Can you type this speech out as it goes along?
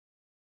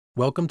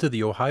Welcome to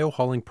the Ohio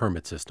Hauling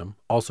Permit System,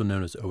 also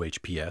known as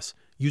OHPS,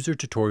 user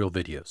tutorial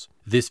videos.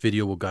 This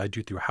video will guide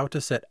you through how to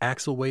set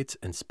axle weights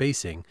and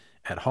spacing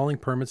at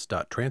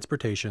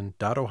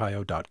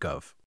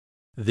haulingpermits.transportation.ohio.gov.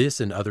 This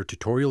and other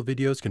tutorial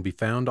videos can be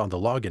found on the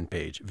login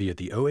page via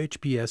the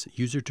OHPS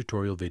user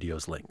tutorial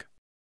videos link.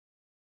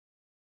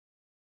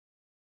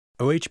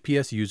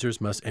 OHPS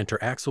users must enter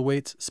axle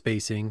weights,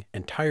 spacing,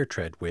 and tire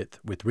tread width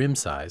with rim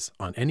size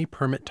on any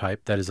permit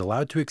type that is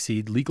allowed to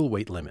exceed legal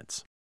weight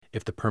limits.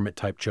 If the permit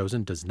type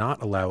chosen does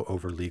not allow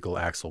over legal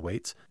axle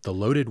weights, the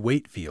loaded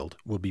weight field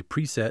will be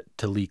preset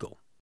to legal.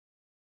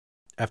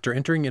 After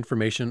entering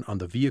information on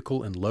the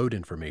Vehicle and Load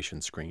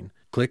Information screen,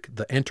 click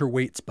the Enter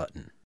Weights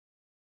button.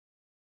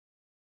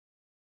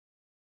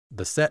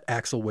 The Set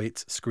Axle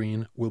Weights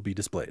screen will be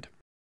displayed.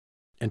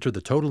 Enter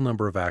the total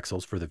number of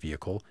axles for the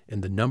vehicle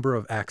in the Number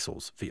of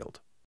Axles field.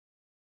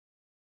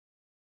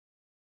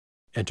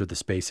 Enter the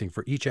spacing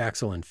for each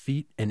axle in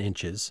feet and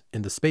inches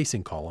in the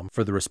spacing column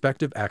for the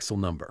respective axle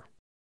number.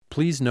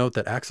 Please note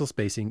that axle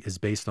spacing is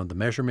based on the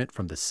measurement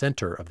from the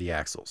center of the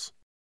axles.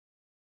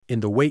 In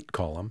the weight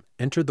column,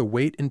 enter the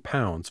weight in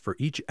pounds for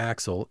each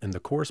axle in the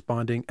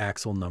corresponding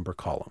axle number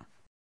column.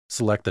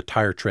 Select the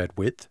tire tread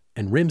width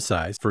and rim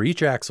size for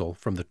each axle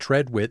from the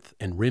tread width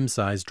and rim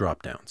size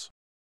dropdowns.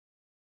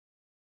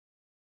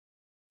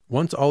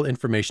 Once all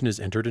information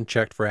is entered and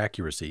checked for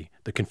accuracy,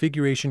 the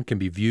configuration can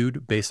be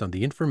viewed based on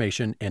the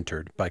information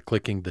entered by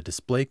clicking the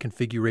Display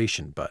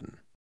Configuration button.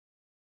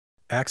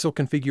 Axle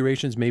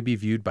configurations may be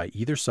viewed by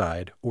either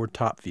side or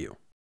top view.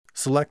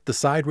 Select the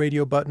Side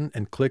Radio button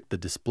and click the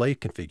Display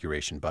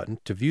Configuration button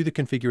to view the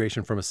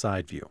configuration from a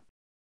side view.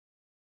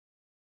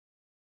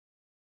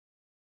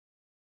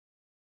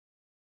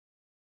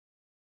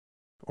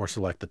 Or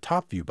select the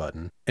Top View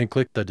button and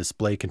click the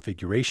Display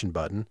Configuration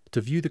button to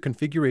view the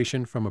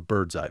configuration from a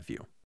bird's eye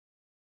view.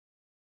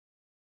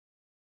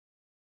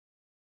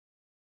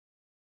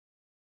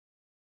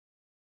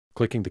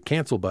 Clicking the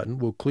Cancel button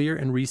will clear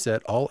and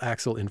reset all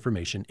axle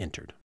information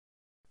entered.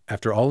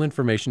 After all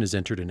information is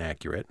entered and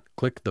accurate,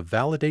 click the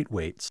Validate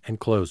Weights and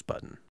Close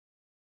button.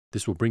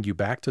 This will bring you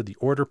back to the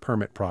order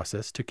permit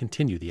process to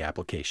continue the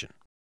application.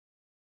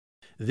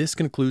 This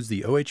concludes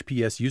the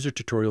OHPS user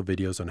tutorial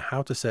videos on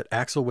how to set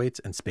axle weights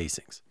and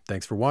spacings.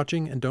 Thanks for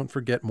watching, and don't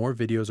forget more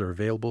videos are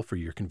available for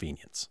your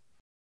convenience.